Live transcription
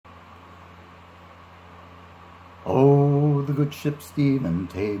Oh, the good ship Stephen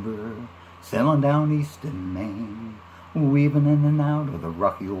Taber, sailing down east in Maine, weaving in and out of the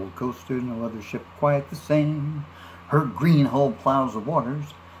rocky old coaster, no other ship quite the same. Her green hull plows the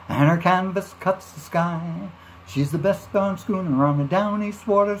waters, and her canvas cuts the sky. She's the best darn schooner on the down east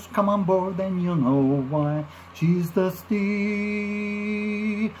waters. Come on board, then you'll know why. She's the Stephen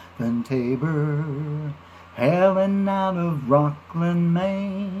Taber, hailing out of Rockland,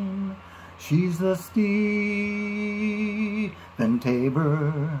 Maine. She's the Stephen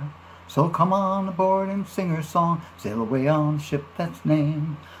Taber. So come on aboard and sing her song, sail away on the ship that's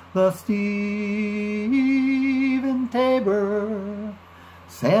named the Stephen Taber,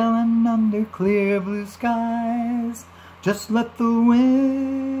 sailing under clear blue skies. Just let the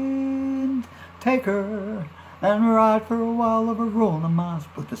wind take her and ride for a while over rolling miles.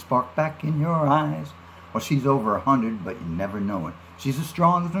 Put the spark back in your eyes. Well, she's over 100, but you never know it. She's as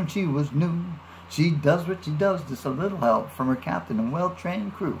strong as when she was new. She does what she does, just a little help from her captain and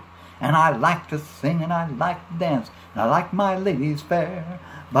well-trained crew. And I like to sing, and I like to dance, and I like my ladies fair.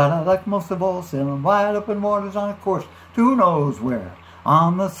 But I like most of all sailing wide open waters on a course to who knows where.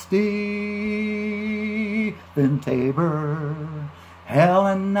 On the Stephen Taber,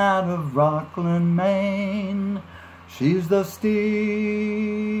 hailing out of Rockland, Maine. She's the Stephen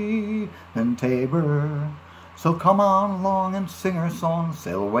Taber. So come on along and sing her song,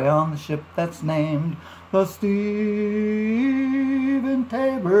 sail away on the ship that's named the Stephen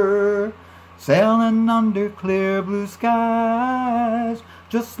Taber, sailing under clear blue skies.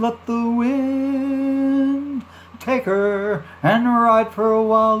 Just let the wind take her and ride for a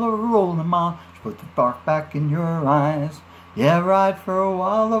while over rolling miles. Put the spark back in your eyes. Yeah, ride for a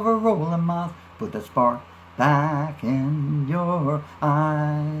while over rolling miles. Put that spark back in your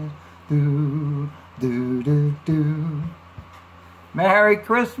eyes. Do, do, do, do. Merry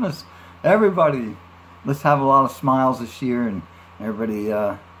Christmas, everybody. Let's have a lot of smiles this year, and everybody,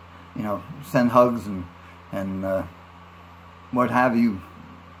 send hugs and what have you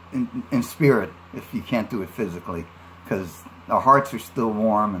in spirit, if you can't do it physically, because our hearts are still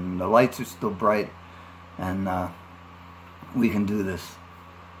warm and the lights are still bright, and we can do this.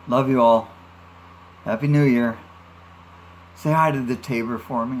 Love you all. Happy New Year. Say hi to the Taber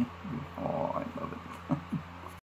for me. Oh.